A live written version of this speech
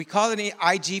We call it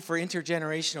IG for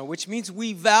intergenerational, which means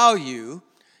we value,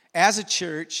 as a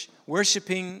church,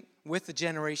 worshiping with the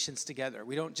generations together.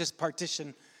 We don't just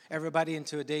partition everybody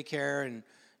into a daycare and,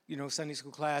 Sunday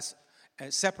school class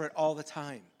separate all the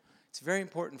time. It's very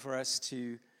important for us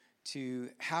to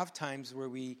have times where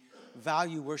we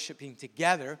value worshiping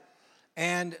together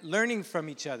and learning from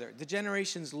each other. The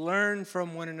generations learn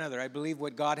from one another. I believe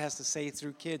what God has to say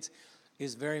through kids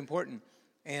is very important.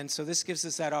 And so this gives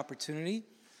us that opportunity.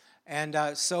 And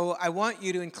so I want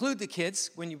you to include the kids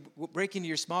when you break into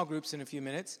your small groups in a few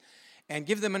minutes and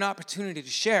give them an opportunity to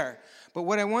share. But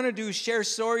what I want to do is share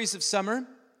stories of summer.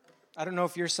 I don't know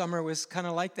if your summer was kind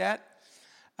of like that.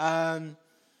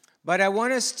 But I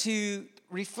want us to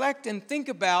reflect and think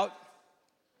about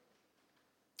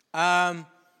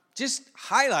just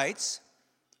highlights,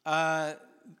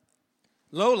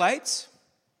 lowlights.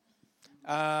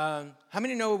 How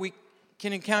many know we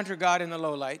can encounter God in the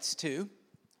lowlights too?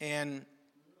 And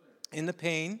in the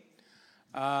pain,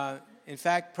 in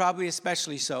fact, probably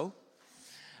especially so.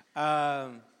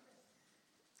 And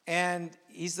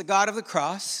he's the God of the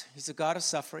cross. He's the God of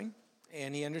suffering,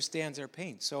 and he understands our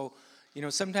pain. So,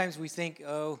 sometimes we think,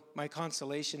 my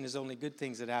consolation is only good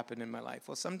things that happen in my life.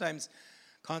 Well, sometimes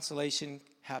consolation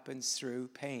happens through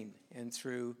pain and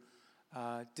through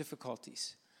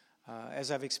difficulties,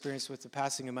 as I've experienced with the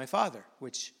passing of my father,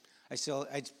 which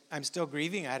I'm still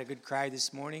grieving. I had a good cry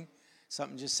this morning.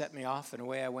 Something just set me off, and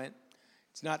away I went.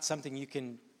 It's not something you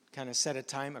can kind of set a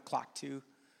clock to.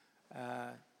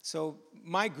 So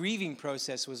my grieving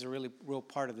process was a real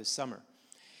part of this summer.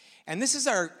 And this is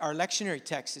our lectionary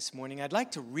text this morning. I'd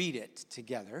like to read it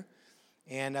together.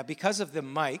 And because of the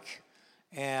mic,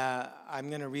 I'm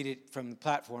going to read it from the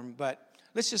platform. But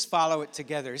let's just follow it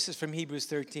together. This is from Hebrews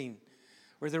 13.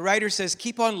 Where the writer says,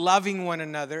 keep on loving one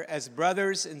another as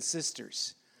brothers and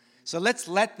sisters. So let's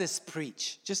let this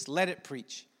preach. Just let it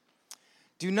preach.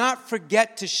 Do not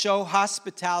forget to show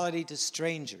hospitality to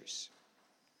strangers.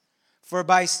 For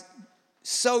by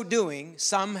so doing,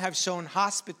 some have shown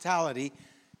hospitality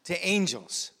to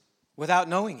angels without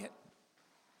knowing it.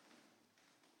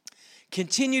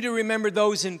 Continue to remember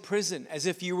those in prison as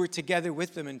if you were together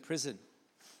with them in prison.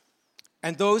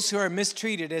 And those who are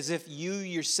mistreated as if you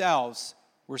yourselves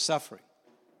were suffering.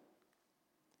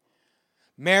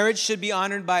 Marriage should be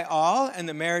honored by all, and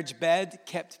the marriage bed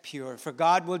kept pure, for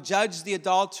God will judge the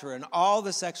adulterer and all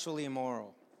the sexually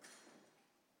immoral.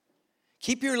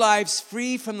 Keep your lives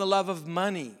free from the love of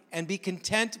money and be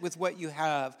content with what you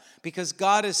have, because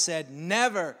God has said,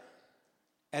 never,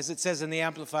 as it says in the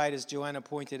Amplified, as Joanna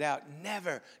pointed out,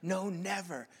 never will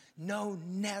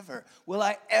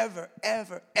I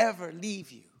ever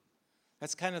leave you.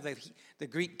 That's kind of the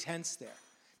Greek tense there.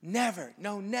 Never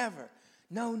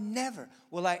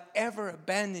will I ever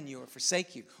abandon you or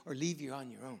forsake you or leave you on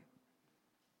your own.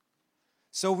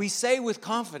 So we say with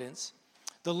confidence,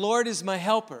 the Lord is my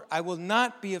helper. I will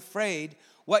not be afraid.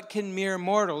 What can mere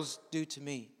mortals do to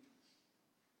me?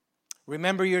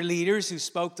 Remember your leaders who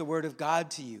spoke the word of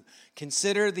God to you.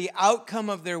 Consider the outcome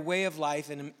of their way of life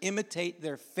and imitate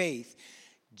their faith.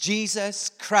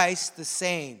 Jesus Christ the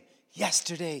same,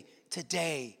 yesterday,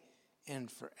 today,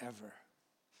 and forever.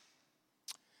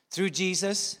 Through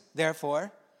Jesus,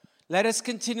 therefore, let us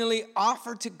continually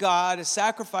offer to God a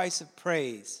sacrifice of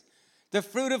praise, the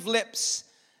fruit of lips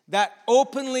that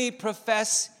openly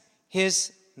profess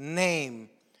his name.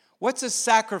 What's a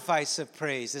sacrifice of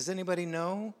praise? Does anybody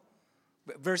know?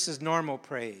 Versus normal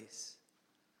praise.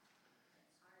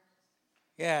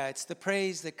 Yeah, it's the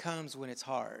praise that comes when it's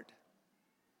hard,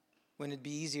 when it'd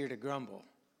be easier to grumble.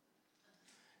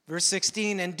 Verse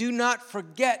 16, and do not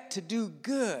forget to do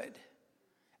good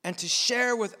and to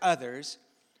share with others,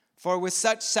 for with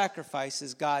such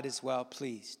sacrifices God is well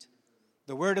pleased.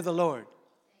 The word of the Lord.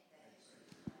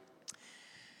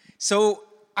 So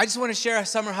I just want to share a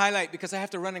summer highlight because I have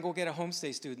to run and go get a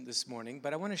homestay student this morning,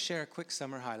 but I want to share a quick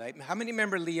summer highlight. How many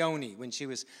remember Leonie when she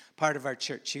was part of our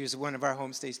church? She was one of our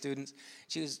homestay students.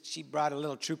 She brought a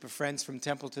little troop of friends from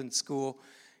Templeton School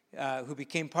who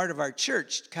became part of our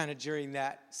church kind of during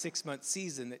that 6-month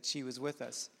season that she was with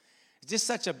us. It's just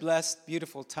such a blessed,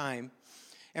 beautiful time.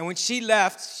 And when she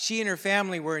left, she and her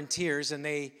family were in tears, and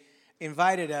they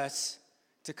invited us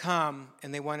to come,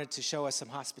 and they wanted to show us some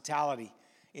hospitality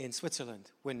in Switzerland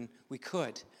when we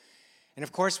could. And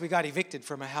of course, we got evicted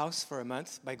from a house for a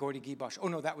month by Gordy Giebosch. Oh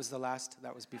no, that was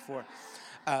before.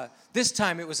 This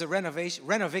time it was a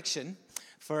renoviction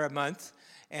for a month,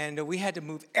 and we had to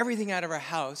move everything out of our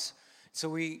house. So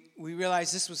we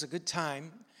realized this was a good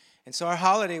time. And so our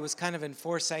holiday was kind of in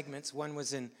 4 segments. One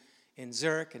was in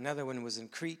Zurich, another one was in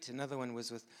Crete, another one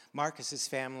was with Marcus's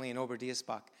family in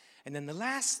Oberdiessbach. And then the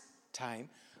last time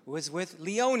was with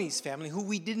Leone's family, who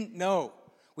we didn't know.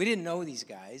 We didn't know these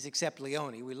guys except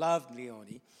Leone. We loved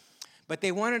Leone. But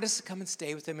they wanted us to come and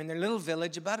stay with them in their little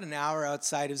village about an hour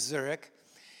outside of Zurich.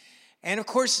 And of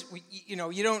course,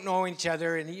 you don't know each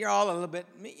other, and you're all a little bit,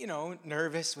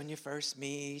 nervous when you first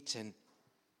meet.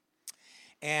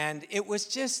 And it was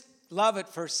just love at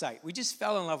first sight. We just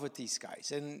fell in love with these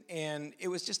guys. And it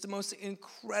was just the most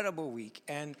incredible week.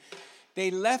 And they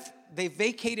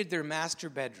vacated their master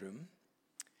bedroom.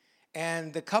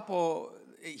 And the couple,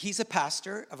 he's a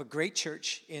pastor of a great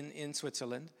church in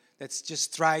Switzerland that's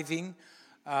just thriving.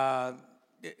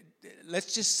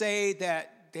 Let's just say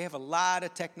that they have a lot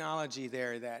of technology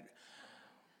there, that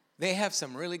they have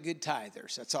some really good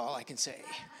tithers. That's all I can say.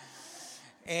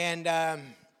 And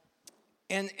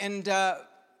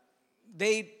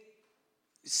they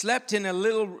slept in a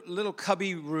little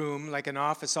cubby room, like an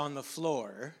office on the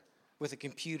floor with a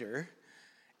computer,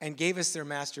 and gave us their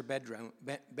master bedroom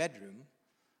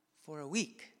for a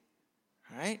week,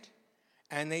 all right?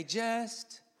 And they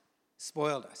just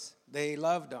spoiled us. They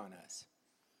loved on us.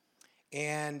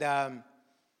 And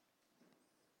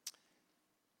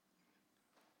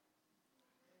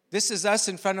this is us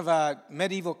in front of a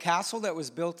medieval castle that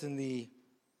was built in the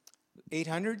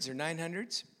 800s or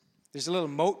 900s. There's a little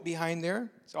moat behind there.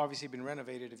 It's obviously been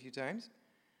renovated a few times.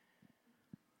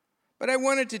 But I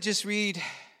wanted to just read,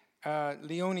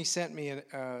 Leone sent me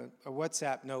a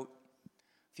WhatsApp note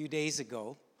a few days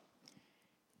ago.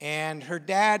 And her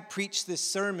dad preached this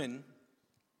sermon.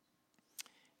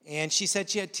 And she said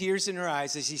she had tears in her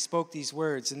eyes as he spoke these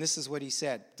words. And this is what he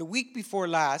said. The week before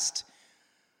last,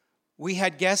 we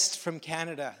had guests from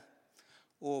Canada.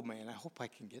 Oh, man, I hope I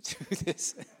can get through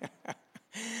this.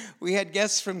 We had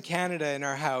guests from Canada in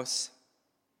our house.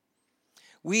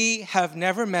 We have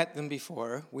never met them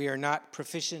before. We are not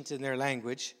proficient in their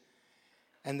language,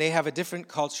 and they have a different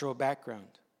cultural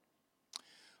background.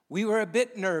 We were a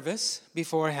bit nervous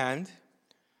beforehand,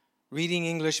 reading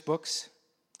English books,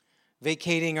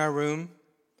 vacating our room,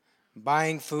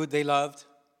 buying food they loved.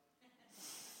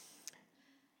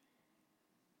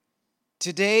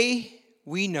 Today,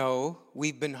 we know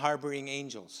we've been harboring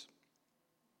angels.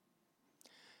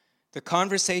 The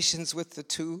conversations with the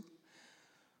two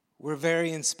were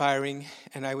very inspiring,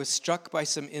 and I was struck by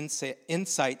some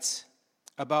insights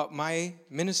about my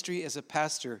ministry as a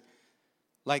pastor,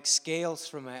 like scales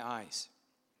from my eyes.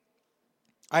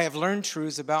 I have learned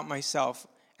truths about myself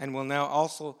and will now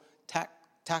also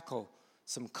tackle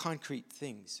some concrete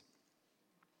things.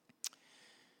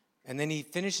 And then he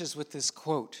finishes with this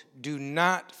quote, "Do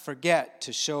not forget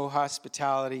to show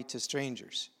hospitality to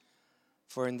strangers,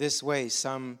 for in this way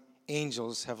some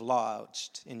angels have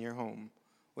lodged in your home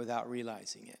without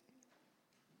realizing it."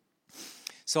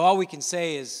 So all we can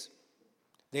say is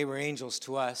they were angels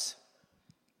to us.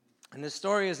 And the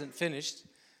story isn't finished.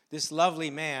 This lovely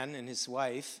man and his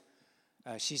wife,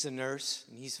 she's a nurse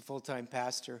and he's a full-time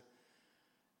pastor,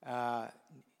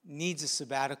 needs a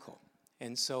sabbatical.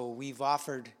 And so we've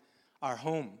offered our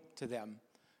home to them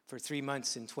for 3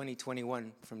 months in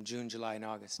 2021 from June, July, and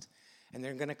August. And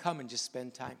they're going to come and just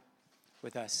spend time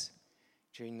with us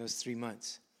during those 3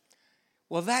 months.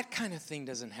 Well, that kind of thing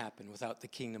doesn't happen without the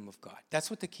kingdom of God. That's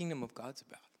what the kingdom of God's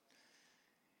about.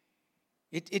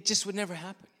 It just would never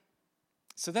happen.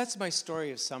 So that's my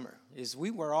story of summer, is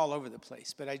we were all over the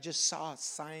place, but I just saw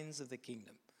signs of the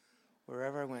kingdom.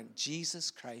 Wherever I went, Jesus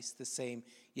Christ the same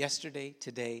yesterday,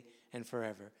 today, and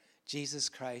forever. Jesus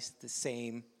Christ the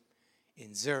same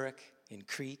in Zurich, in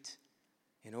Crete,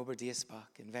 in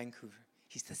Oberdiessbach, in Vancouver.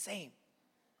 He's the same.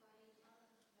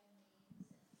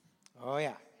 Oh,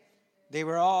 yeah. They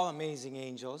were all amazing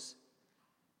angels.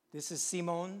 This is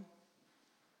Simon,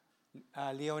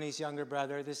 Leone's younger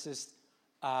brother. This is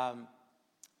Yannick,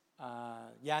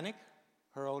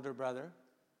 her older brother.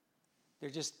 They're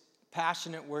just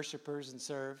passionate worshipers and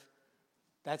serve.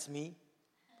 That's me.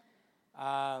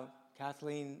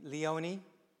 Kathleen Leone,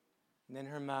 and then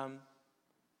her mom,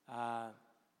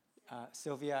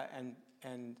 Sylvia,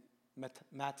 and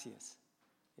Matthias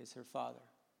is her father.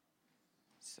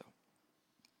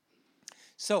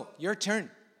 So your turn.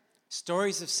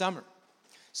 Stories of summer.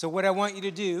 So what I want you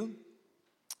to do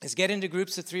is get into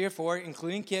groups of 3 or 4,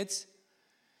 including kids.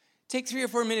 Take 3 or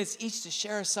 4 minutes each to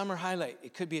share a summer highlight.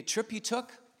 It could be a trip you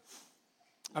took,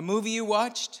 a movie you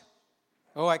watched.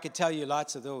 Oh, I could tell you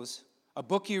lots of those. A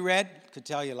book you read, could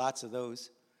tell you lots of those.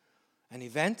 An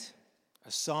event,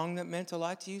 a song that meant a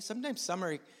lot to you. Sometimes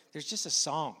summer, there's just a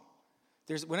song.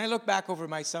 When I look back over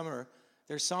my summer,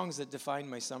 there's songs that define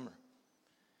my summer.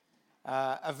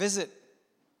 A visit.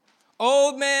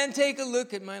 Old man, take a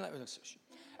look at my life.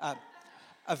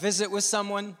 A visit with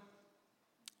someone.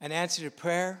 an answer to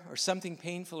prayer, or something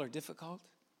painful or difficult?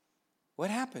 What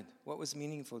happened? What was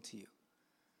meaningful to you?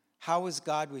 How was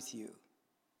God with you?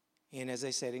 And as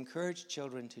I said, encourage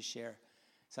children to share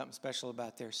something special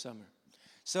about their summer.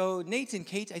 So Nate and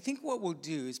Kate, I think what we'll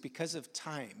do is, because of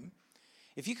time,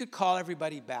 if you could call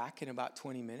everybody back in about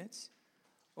 20 minutes,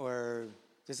 or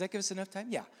does that give us enough time?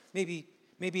 Yeah, maybe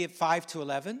at 5 to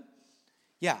 11.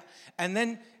 Yeah, and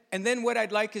then what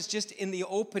I'd like is, just in the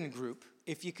open group,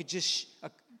 if you could just,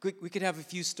 we could have a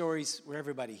few stories where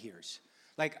everybody hears.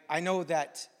 Like, I know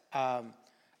that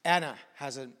Anna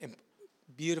has a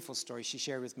beautiful story she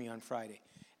shared with me on Friday,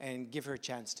 and give her a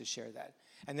chance to share that.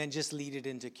 And then just lead it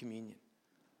into communion.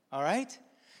 All right?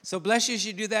 So bless you as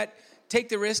you do that. Take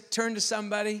the risk, turn to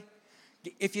somebody.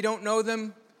 If you don't know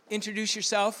them, introduce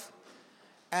yourself,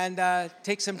 and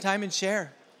take some time and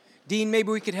share. Dean, maybe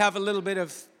we could have a little bit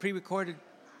of pre-recorded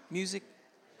music.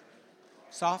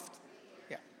 Soft.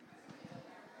 Yeah.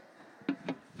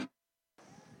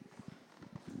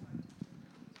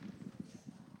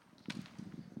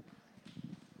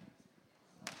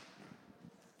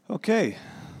 Okay.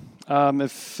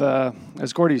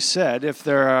 As Gordy said, if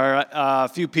there are a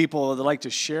few people that like to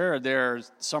share their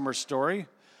summer story,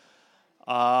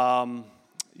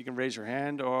 you can raise your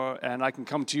hand, and I can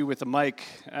come to you with the mic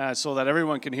so that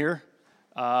everyone can hear.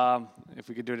 If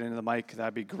we could do it into the mic,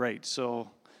 that'd be great.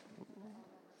 So,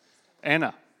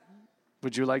 Anna,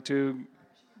 would you like to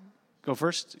go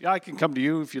first? Yeah, I can come to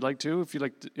you if you'd like to.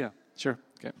 Yeah, sure.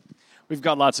 Okay. We've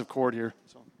got lots of cord here.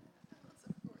 So.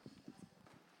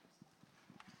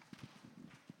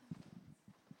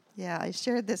 Yeah, I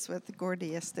shared this with Gordy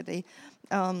yesterday.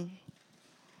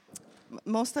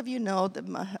 Most of you know that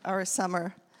my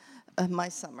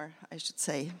summer, I should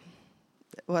say,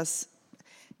 was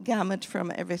gamut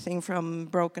from everything from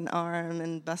broken arm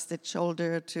and busted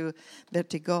shoulder to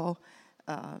vertigo,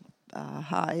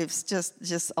 hives,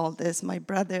 just all this. My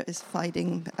brother is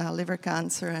fighting liver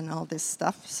cancer and all this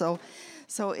stuff. So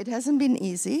it hasn't been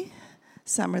easy,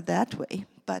 summer that way,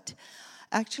 but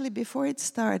actually, before it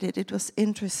started, it was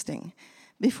interesting.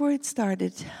 Before it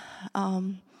started,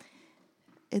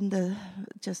 in the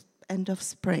just end of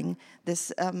spring,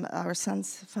 our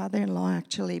son's father-in-law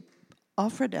actually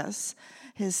offered us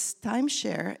his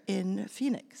timeshare in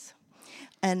Phoenix.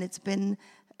 And it's been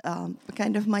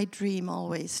kind of my dream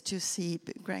always to see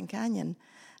Grand Canyon.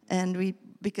 And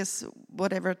because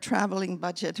whatever traveling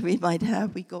budget we might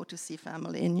have, we go to see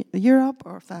family in Europe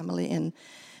or family in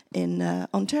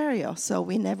Ontario, so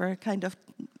we never kind of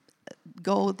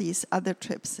go these other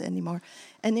trips anymore.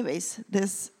 Anyways,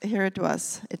 here it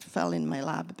was. It fell in my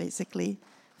lap, basically,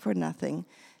 for nothing.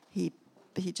 He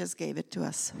just gave it to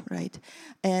us, right?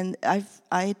 And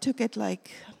I took it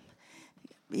like,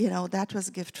 that was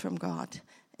a gift from God.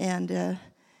 And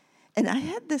I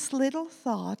had this little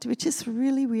thought, which is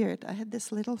really weird. I had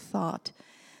this little thought,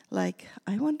 like,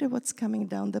 I wonder what's coming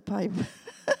down the pipe,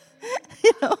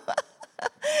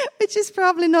 which is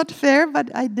probably not fair, but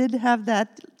I did have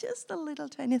that, just a little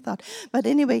tiny thought. But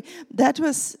anyway, that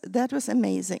was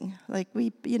amazing. Like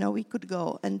we could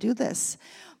go and do this,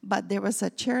 but there was a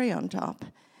cherry on top,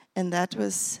 and that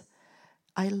was,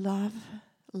 I love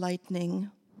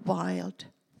lightning, wild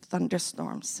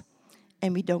thunderstorms,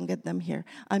 and we don't get them here.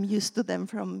 I'm used to them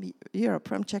from Europe,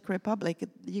 from Czech Republic.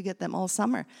 You get them all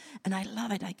summer, and I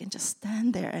love it. I can just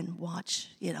stand there and watch,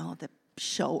 the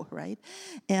show, right?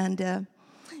 And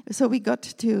so we got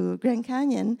to Grand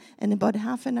Canyon, and about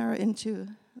half an hour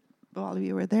while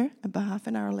we were there, about half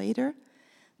an hour later,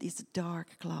 these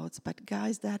dark clouds. But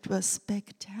guys, that was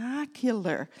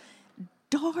spectacular.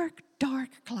 Dark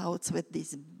clouds with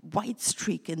this white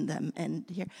streak in them, and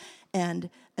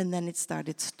then it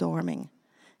started storming.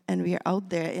 And we are out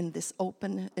there in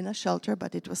a shelter,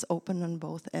 but it was open on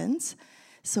both ends.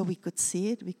 So we could see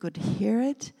it, we could hear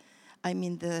it. I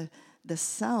mean, the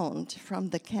sound from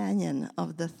the canyon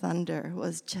of the thunder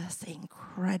was just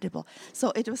incredible.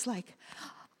 So it was like,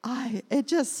 it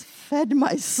just fed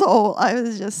my soul. I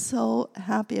was just so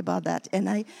happy about that. And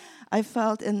I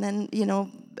felt, and then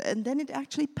it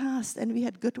actually passed, and we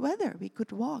had good weather. We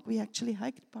could walk. We actually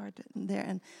hiked part in there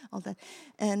and all that.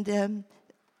 And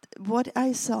what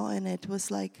I saw in it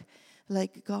was like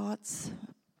God's,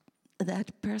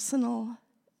 that personal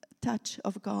touch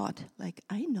of God. Like,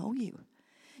 I know you.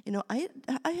 I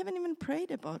haven't even prayed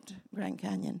about Grand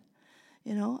Canyon,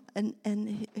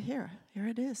 and here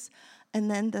it is. And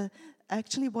then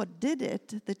actually what did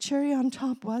it, the cherry on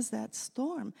top was that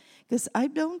storm. Because I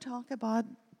don't talk about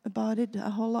it a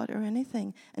whole lot or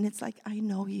anything. And it's like, I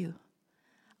know you.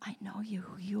 I know you,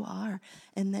 who you are.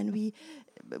 And then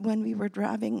when we were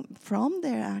driving from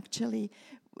there, actually,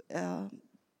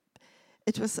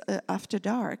 it was after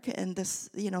dark, and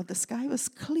the sky was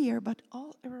clear, but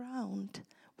all around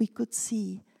we could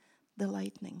see the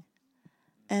lightning.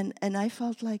 And I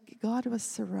felt like God was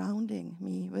surrounding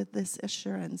me with this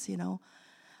assurance,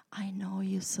 I know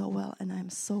you so well, and I'm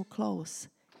so close.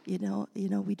 We don't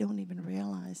even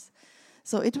realize.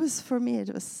 So it was, for me,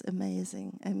 it was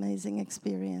amazing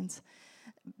experience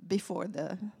before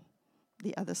the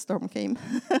other storm came.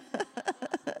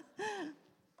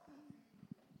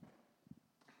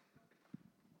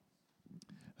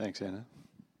 Thanks, Anna.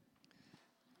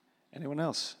 Anyone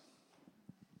else?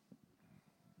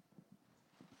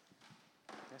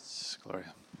 Yes,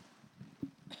 Gloria.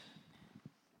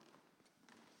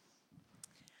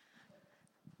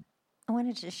 I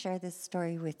wanted to share this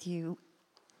story with you.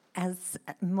 As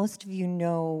most of you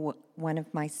know, one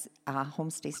of my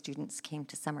homestay students came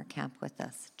to summer camp with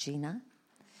us, Gina.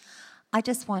 I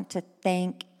just want to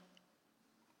thank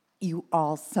you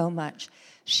all so much.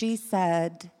 She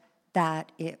said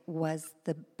that it was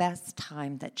the best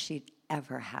time that she'd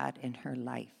ever had in her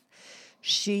life.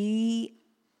 She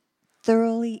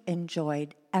thoroughly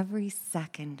enjoyed every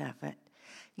second of it.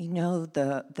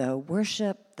 The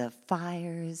worship, the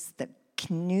fires, the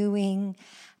canoeing,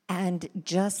 and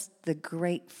just the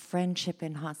great friendship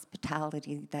and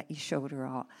hospitality that you showed her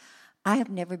all. I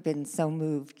have never been so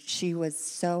moved. She was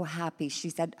so happy. She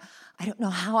said, I don't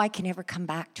know how I can ever come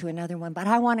back to another one, but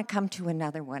I want to come to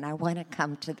another one. I want to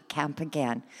come to the camp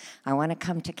again. I want to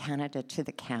come to Canada to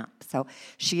the camp. So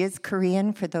she is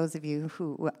Korean, for those of you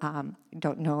who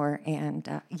don't know her.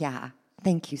 And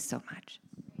thank you so much.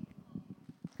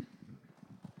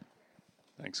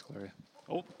 Thanks, Gloria.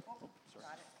 Oh,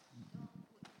 sorry.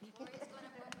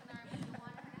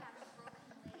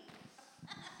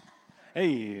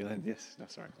 Hey, yes. No,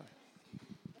 sorry.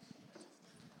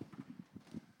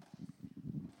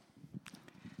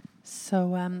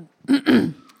 So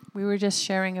we were just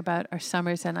sharing about our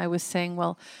summers, and I was saying,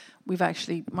 well,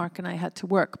 Mark and I had to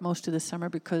work most of the summer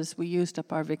because we used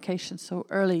up our vacation so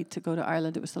early to go to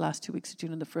Ireland. It was the last 2 weeks of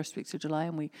June and the first weeks of July,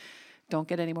 and we don't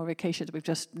get any more vacations. We've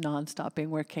just non-stop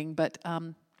been working. But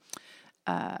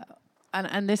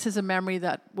and this is a memory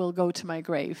that will go to my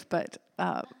grave. But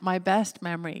my best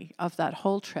memory of that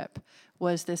whole trip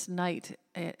was this night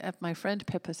at my friend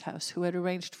Pippa's house, who had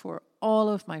arranged for all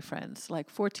of my friends, like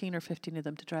 14 or 15 of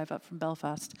them, to drive up from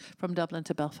Dublin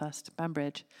to Belfast,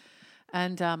 Banbridge.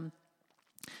 And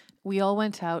we all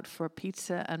went out for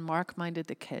pizza, and Mark minded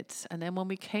the kids. And then when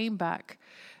we came back,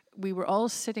 we were all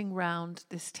sitting round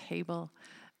this table,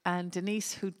 and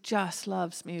Denise, who just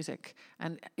loves music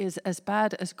and is as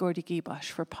bad as Gordy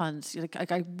Gibosh for puns.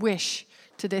 Like I wish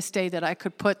to this day that I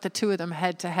could put the two of them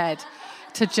head to head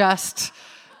to just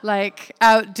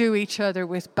outdo each other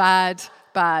with bad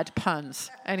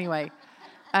puns. Anyway,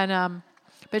 and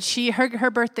but her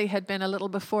birthday had been a little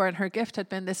before, and her gift had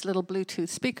been this little Bluetooth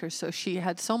speaker. So she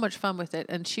had so much fun with it,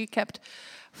 and she kept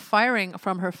firing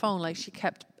from her phone, she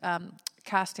kept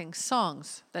casting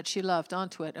songs that she loved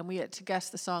onto it, and we had to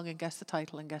guess the song and guess the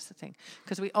title and guess the thing,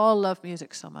 because we all love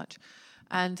music so much.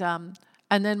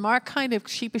 And then Mark kind of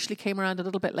sheepishly came around a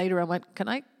little bit later and went, "Can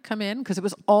I come in?" Because it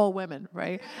was all women,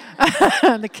 right?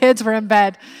 And the kids were in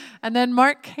bed. And then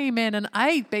Mark came in, and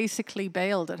I basically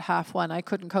bailed at 1:30. I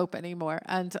couldn't cope anymore,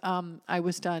 and I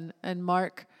was done. And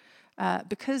Mark,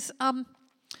 because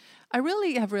I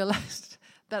really have realized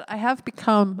that I have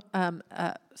become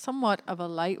somewhat of a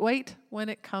lightweight when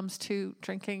it comes to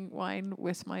drinking wine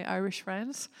with my Irish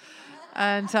friends.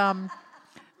 And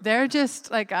they're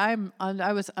just I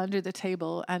was under the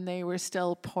table, and they were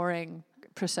still pouring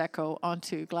Prosecco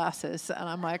onto glasses, and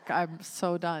I'm like, I'm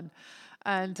so done.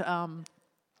 And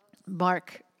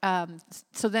Mark,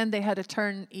 so then they had to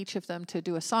turn each of them to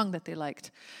do a song that they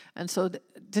liked. And so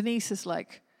Denise is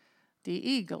like the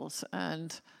Eagles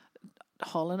and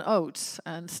Hall & Oates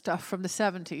and stuff from the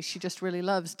 70s. She just really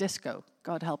loves disco,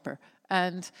 God help her.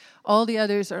 And all the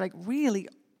others are really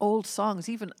old songs.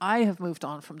 Even I have moved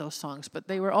on from those songs, but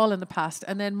they were all in the past.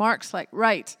 And then Mark's like,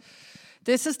 right,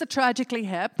 this is the Tragically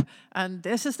Hip, and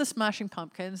this is the Smashing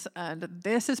Pumpkins, and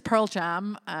this is Pearl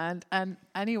Jam. And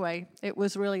anyway, it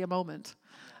was really a moment.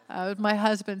 My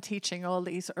husband teaching all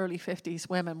these early 50s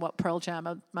women what Pearl Jam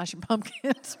and Smashing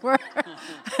Pumpkins were.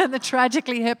 And the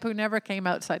Tragically Hip, who never came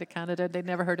outside of Canada. They'd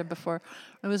never heard him before.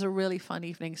 It was a really fun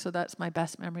evening, so that's my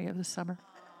best memory of the summer.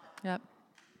 Yep.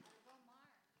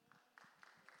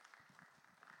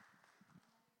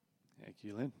 Thank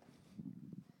you, Lynn.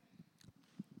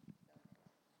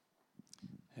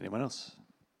 Anyone else?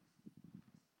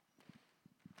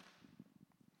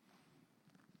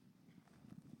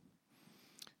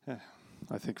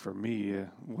 I think for me,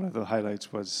 one of the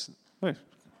highlights was... Wait,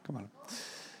 Come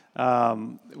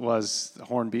on. Was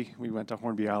Hornby. We went to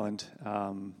Hornby Island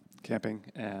camping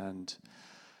and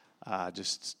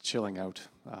just chilling out.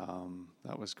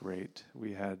 That was great.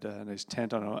 We had a nice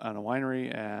tent on a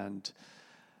winery, and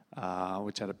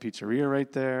which had a pizzeria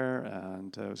right there,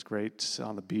 and it was great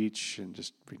on the beach and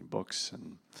just reading books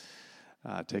and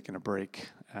taking a break.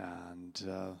 And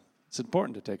it's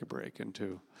important to take a break and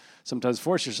to sometimes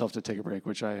force yourself to take a break,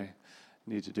 which I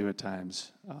need to do at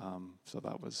times. So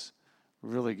that was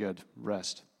really good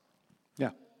rest.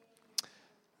 Yeah,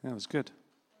 it was good.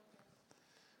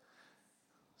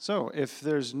 So if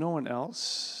there's no one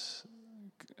else,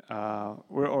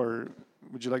 or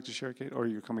would you like to share, Kate, or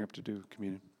you're coming up to do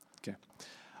communion? Okay.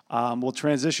 We'll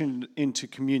transition into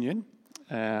communion,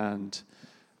 and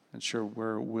I'm not sure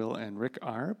where Will and Rick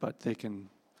are, but they can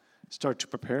start to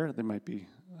prepare. They might be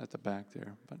at the back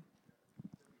there, but.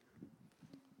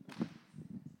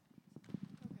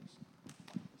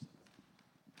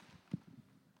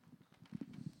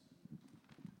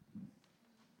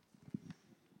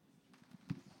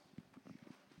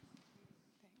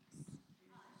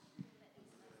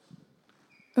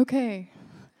 Okay,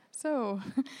 so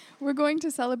we're going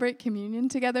to celebrate communion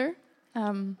together. What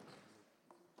are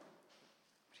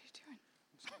you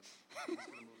doing?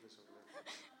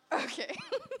 Okay,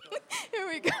 here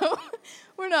we go.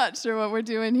 We're not sure what we're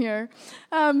doing here.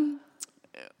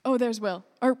 There's Will,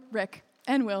 or Rick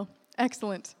and Will.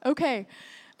 Excellent. Okay,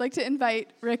 I'd like to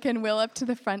invite Rick and Will up to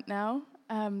the front now.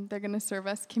 They're going to serve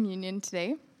us communion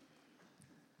today.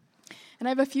 And I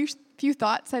have a few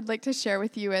thoughts I'd like to share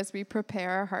with you as we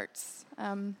prepare our hearts.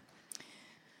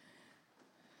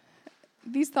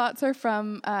 These thoughts are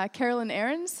from Carolyn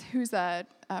Ahrens, who's a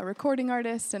recording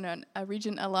artist and a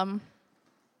Regent alum.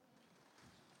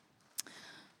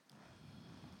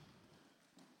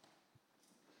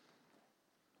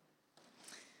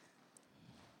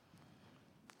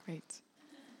 Great.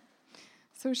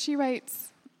 So she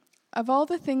writes, "Of all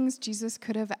the things Jesus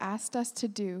could have asked us to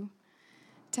do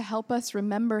to help us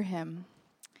remember him,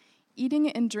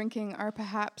 eating and drinking are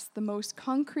perhaps the most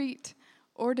concrete,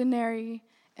 ordinary,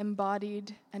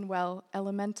 embodied, and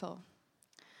elemental.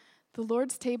 The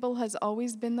Lord's table has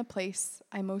always been the place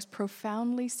I most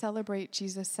profoundly celebrate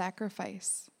Jesus'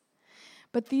 sacrifice.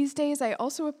 But these days I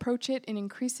also approach it in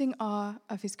increasing awe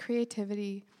of his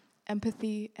creativity,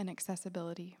 empathy, and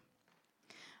accessibility.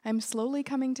 I am slowly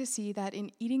coming to see that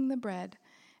in eating the bread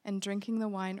and drinking the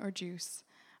wine or juice,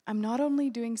 I'm not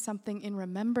only doing something in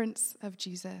remembrance of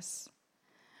Jesus,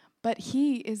 but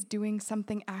he is doing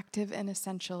something active and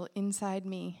essential inside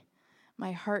me,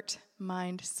 my heart,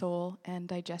 mind, soul, and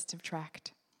digestive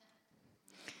tract.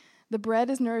 The bread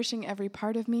is nourishing every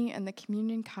part of me, and the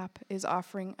communion cup is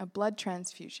offering a blood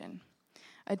transfusion,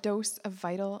 a dose of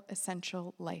vital,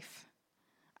 essential life.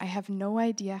 I have no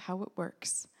idea how it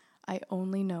works. I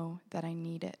only know that I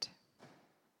need it."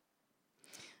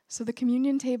 So the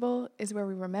communion table is where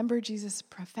we remember Jesus'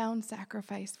 profound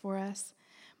sacrifice for us,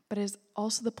 but it is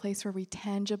also the place where we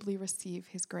tangibly receive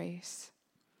his grace.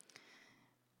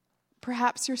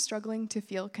 Perhaps you're struggling to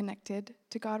feel connected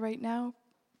to God right now.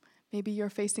 Maybe you're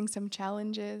facing some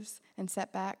challenges and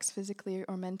setbacks physically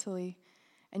or mentally,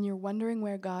 and you're wondering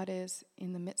where God is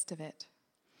in the midst of it.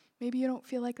 Maybe you don't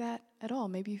feel like that at all.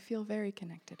 Maybe you feel very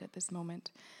connected at this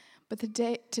moment. But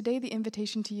today the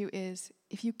invitation to you is,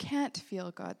 if you can't feel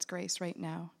God's grace right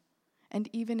now, and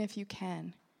even if you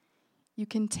can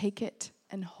take it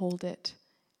and hold it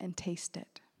and taste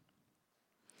it.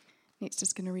 Nate's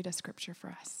just going to read a scripture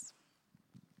for us.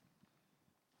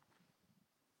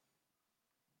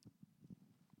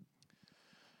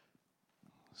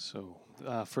 So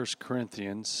 1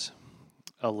 Corinthians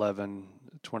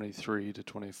 11:23 to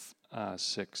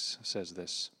 26 says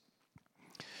this.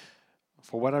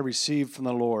 "For what I received from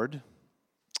the Lord,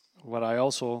 what I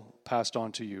also passed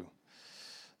on to you.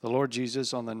 The Lord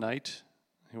Jesus, on the night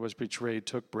he was betrayed,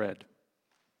 took bread.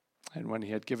 And when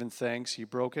he had given thanks, he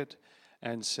broke it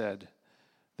and said,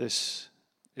 'This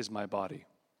is my body,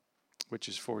 which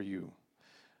is for you.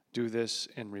 Do this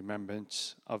in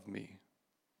remembrance of me.'"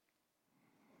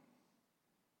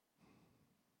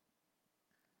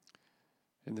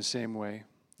 In the same way,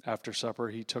 after supper,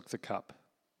 he took the cup,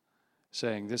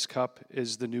 saying, "This cup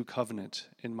is the new covenant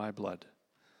in my blood.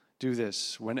 Do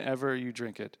this whenever you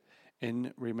drink it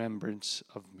in remembrance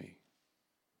of me.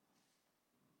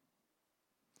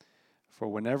 For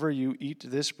whenever you eat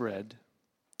this bread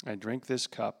and drink this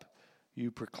cup,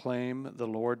 you proclaim the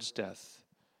Lord's death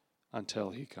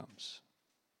until he comes."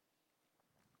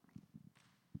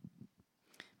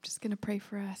 I'm just going to pray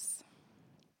for us.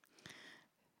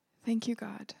 Thank you,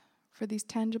 God, for these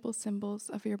tangible symbols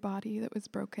of your body that was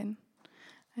broken.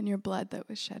 and your blood that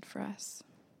was shed for us.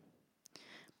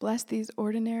 Bless these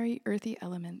ordinary earthy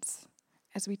elements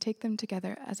as we take them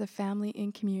together as a family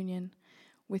in communion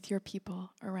with your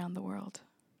people around the world.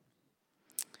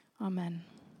 Amen.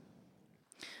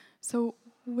 So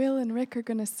Will and Rick are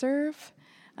going to serve,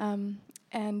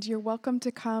 and you're welcome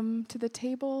to come to the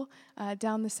table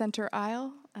down the center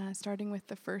aisle, starting with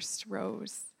the first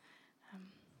rows.